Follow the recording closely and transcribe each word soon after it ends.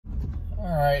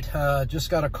All right,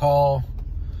 just got a call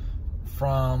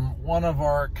from one of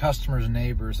our customers'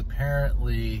 neighbors.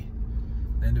 Apparently,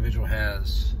 the individual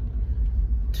has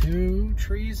 2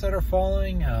 trees that are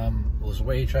falling. Was the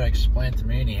way he tried to explain it to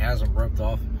me, and he has them roped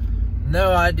off.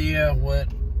 No idea what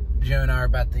Joe and I are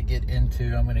about to get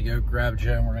into. I'm gonna go grab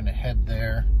Joe and we're gonna head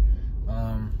there.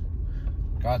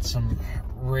 Got some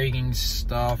rigging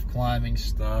stuff, climbing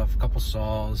stuff, a couple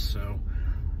saws, so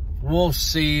we'll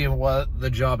see what the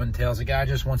job entails. The guy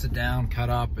just wants it down, cut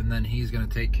up, and then he's gonna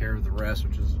take care of the rest,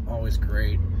 which is always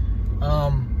great.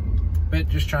 But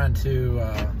just trying to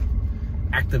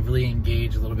actively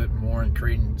engage a little bit more in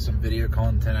creating some video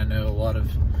content. I know a lot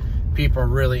of people are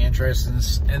really interested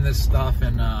in this stuff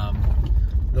and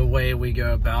the way we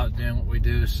go about doing what we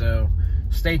do, so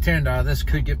stay tuned. This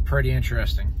could get pretty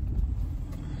interesting.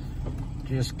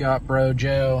 Just got bro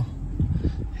Joe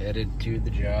headed to the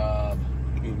job.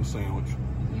 Eating a sandwich.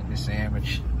 Eating a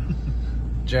sandwich.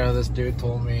 Joe, this dude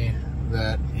told me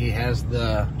that he has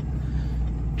the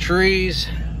trees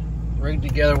rigged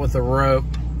together with a rope,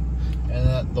 and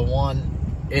that the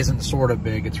one isn't sort of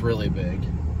big, it's really big.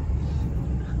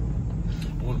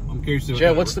 Well, I'm curious to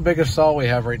Joe, what's the biggest saw we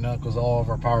have right now? Because all of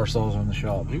our power saws are in the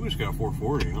shop. I think we just got a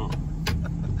 440, huh?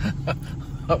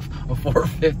 A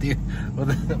 450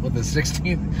 with a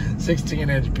 16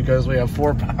 inch, because we have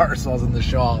 4 power saws in the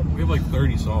shop. We have like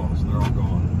 30 saws and they're all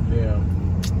gone. Yeah.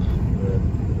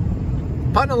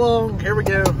 Putting along, here we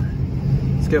go.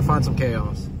 Let's go find some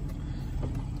chaos.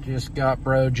 Just got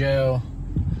bro Joe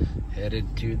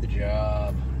headed to the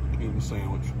job. Eating a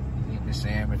sandwich. Eating a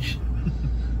sandwich.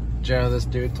 Joe, this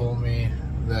dude told me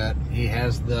that he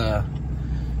has the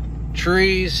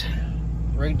trees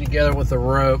rigged together with a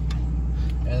rope,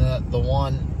 and that the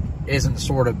one isn't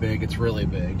sort of big, it's really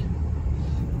big.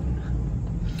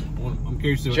 Well, I'm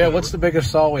curious to Joe, what's the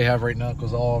biggest saw we have right now?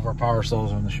 Because all of our power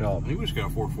saws are in the shop. I think we just got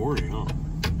a 440, huh?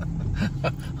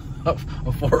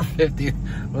 A 450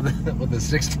 with a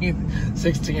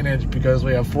 16 inch, because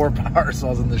we have 4 power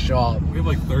saws in the shop. We have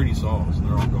like 30 saws and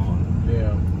they're all gone.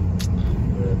 Yeah.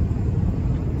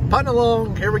 Putting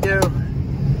along, here we go.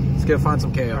 Let's go find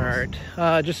some chaos. All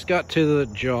right, just got to the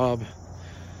job,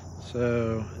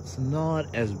 so it's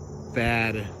not as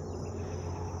bad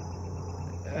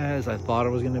as I thought it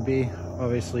was going to be.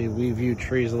 Obviously, we view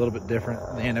trees a little bit different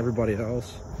than everybody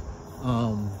else.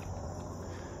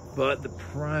 But the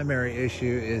primary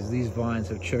issue is these vines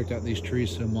have choked out these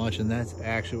trees so much, and that's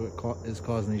actually what is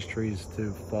causing these trees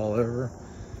to fall over.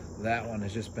 That one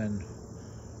has just been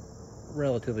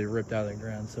relatively ripped out of the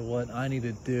ground. So what I need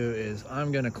to do is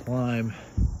I'm going to climb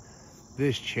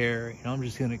this chair, and I'm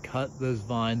just going to cut those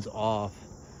vines off.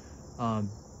 And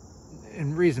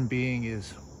reason being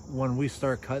is when we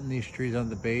start cutting these trees on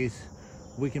the base,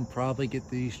 we can probably get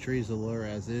these trees to lower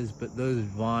as is, but those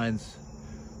vines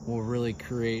will really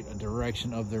create a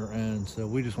direction of their own. So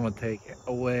we just want to take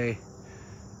away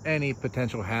any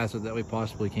potential hazard that we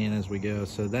possibly can as we go.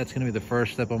 So that's going to be the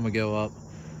first step. I'm going to go up,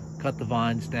 cut the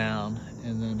vines down,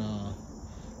 and then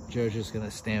Joe's just going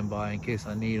to stand by in case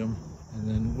I need them. And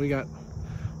then we got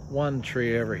one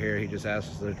tree over here. He just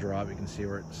asked us to drop. You can see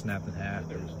where it snapped in half.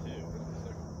 There was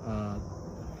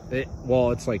 2. Well,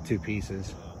 it's like 2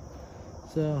 pieces.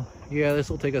 So yeah,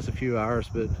 this will take us a few hours,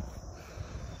 but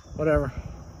whatever.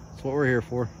 That's what we're here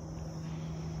for.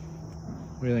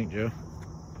 What do you think, Joe?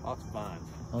 Lots of vines.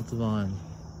 Lots of vines.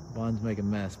 Vines make a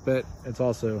mess, but it's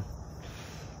also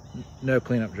no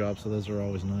cleanup job, so those are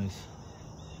always nice.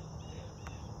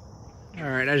 All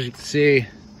right, as you can see,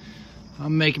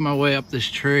 I'm making my way up this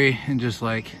tree, and just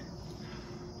like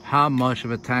how much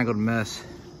of a tangled mess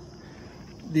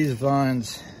these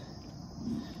vines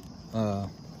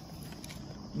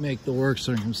make the work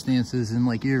circumstances, and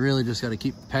like you really just got to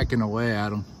keep pecking away at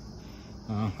them.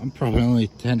 I'm probably only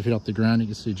 10 feet off the ground. You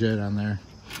can see Joe down there,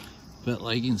 but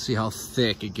like you can see how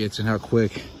thick it gets and how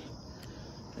quick.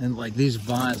 And like these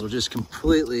vines will just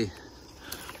completely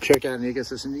choke out an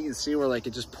ecosystem. You can see where like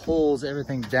it just pulls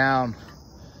everything down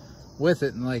with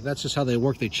it, and like that's just how they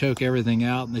work. They choke everything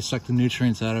out and they suck the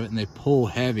nutrients out of it, and they pull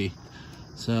heavy.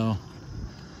 So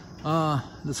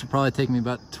this will probably take me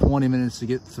about 20 minutes to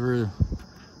get through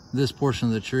this portion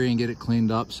of the tree and get it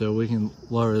cleaned up, so we can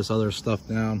lower this other stuff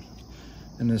down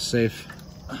in a safe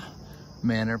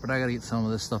manner. But I gotta get some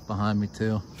of this stuff behind me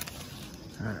too.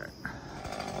 All right.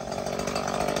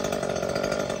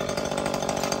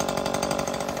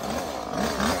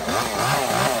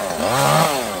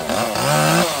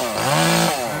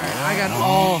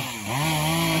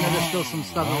 I know there's still some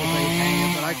stuff that looks like it's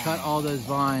hanging, but I cut all those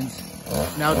vines.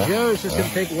 Now Joe's just gonna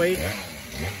take weight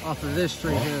off of this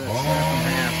tree here that's snapped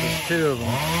in half. There's 2 of them.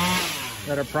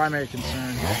 that are primary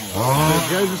concern. So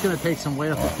Joe's just gonna take some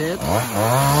weight off the tip, and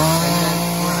then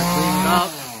we're gonna clean it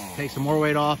up, take some more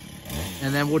weight off,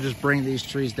 and then we'll just bring these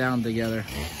trees down together.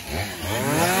 Joe's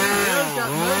got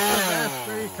most of that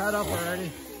tree cut up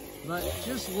already, but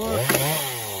just look,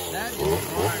 that is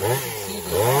hard. You can see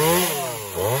the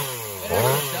it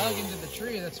actually dug into the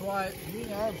tree. That's why if you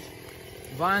have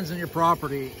vines on your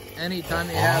property, anytime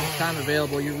you have time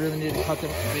available, you really need to cut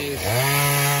them at the base,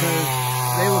 because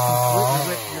they will completely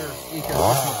rip your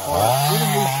ecosystem apart. Even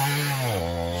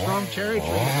these strong cherry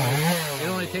trees, it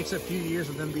only takes a few years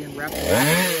of them being wrapped around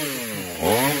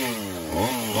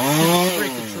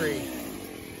break the tree.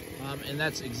 And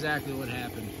that's exactly what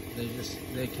happened.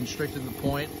 They constricted the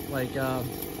point like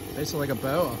basically like a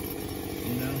boa.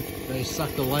 You know, they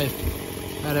suck the life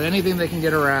out of anything they can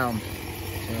get around.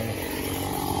 So,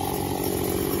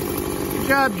 good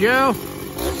job, Joe.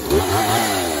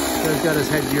 Joe's got his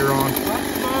headgear on.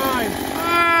 That's mine.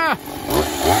 Ah!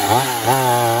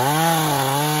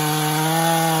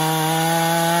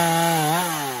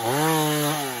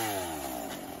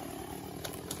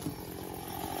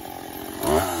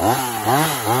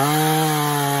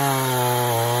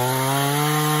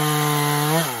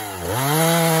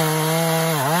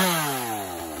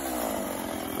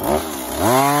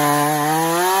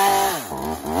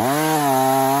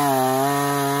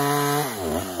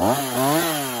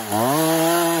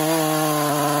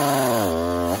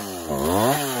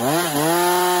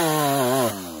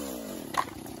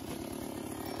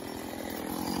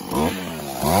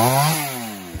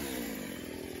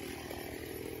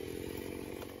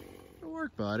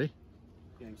 Buddy.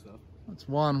 That's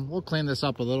one. We'll clean this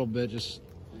up a little bit just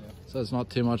so it's not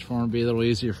too much for him, be a little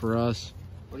easier for us.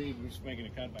 What are you just making a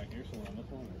cut back here somewhere on this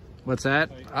one? What's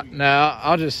that? No,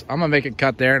 I'm gonna make a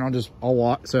cut there, and I'll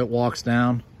walk so it walks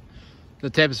down. The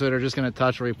tips of it are just gonna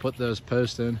touch where we put those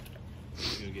posts in.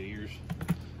 You're gonna get ears.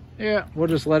 Yeah, we'll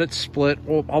just let it split.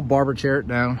 I'll barber chair it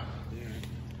down. Yeah.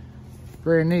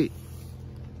 Very neat.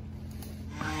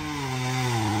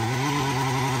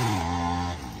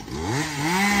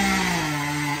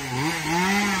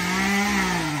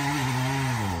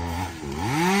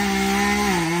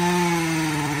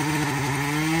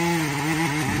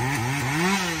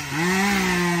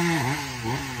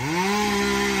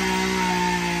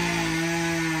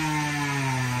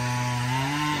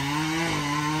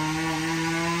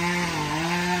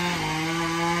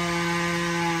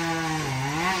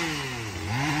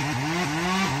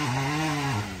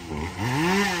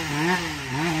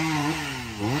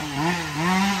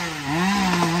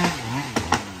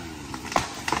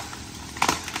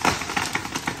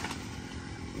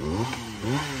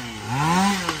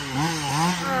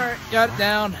 Got it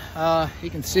down. You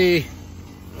can see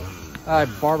I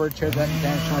barber chaired that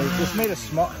intentionally. Just made a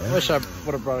small, wish I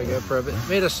would have brought a GoPro, but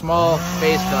made a small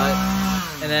face cut,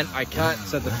 and then I cut,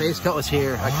 so the face cut was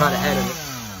here, I cut ahead of it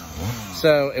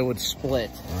so it would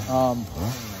split.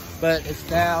 But it's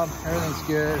down, everything's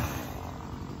good,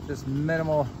 just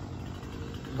minimal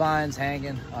vines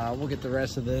hanging. We'll get the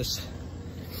rest of this,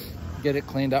 get it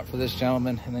cleaned up for this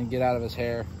gentleman, and then get out of his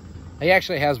hair. He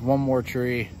actually has one more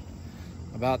tree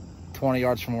about 20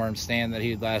 yards from where I'm standing that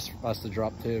he'd last us to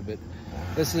drop to, but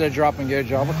this is a drop and go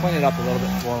job. We'll clean it up a little bit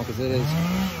for him because it is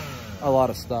a lot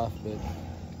of stuff, but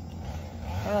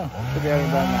I don't know, could be having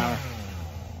about an hour.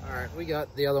 All right, we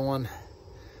got the other one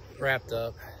wrapped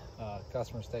up.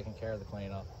 Customer's taking care of the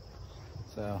cleanup,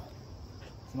 so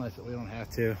it's nice that we don't have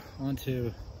to. On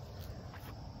to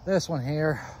this one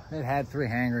here. It had 3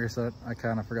 hangers, so I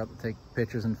kind of forgot to take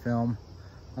pictures and film.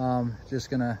 Just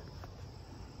gonna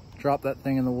drop that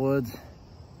thing in the woods,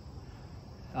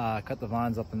 cut the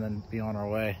vines up, and then be on our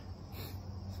way.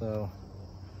 So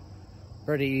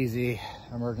pretty easy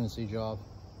emergency job,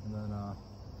 and then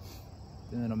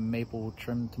doing a maple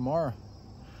trim tomorrow.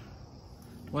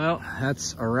 Well,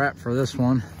 that's a wrap for this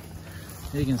one.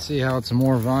 You can see how it's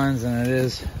more vines than it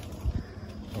is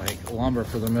like lumber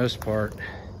for the most part,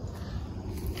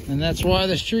 and that's why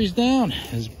this tree's down,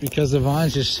 is because the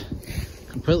vines just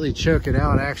completely choke it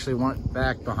out. I actually went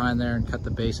back behind there and cut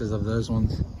the bases of those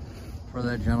ones for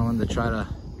that gentleman to try to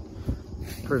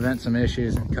prevent some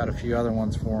issues, and cut a few other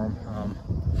ones for him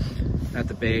at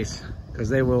the base, because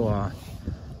they will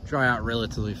dry out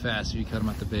relatively fast if you cut them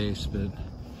at the base. But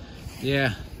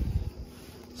yeah,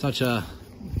 such a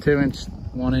 2-inch,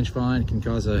 1-inch vine can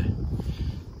cause a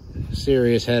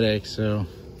serious headache. So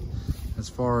as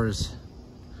far as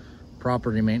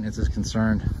property maintenance is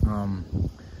concerned,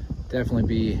 definitely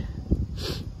be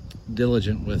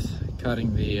diligent with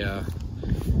cutting the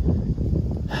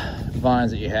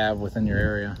vines that you have within your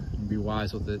area, and be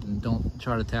wise with it, and don't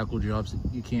try to tackle jobs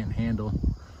that you can't handle.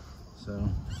 So,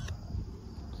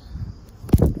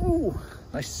 ooh,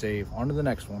 nice save. On to the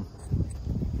next one.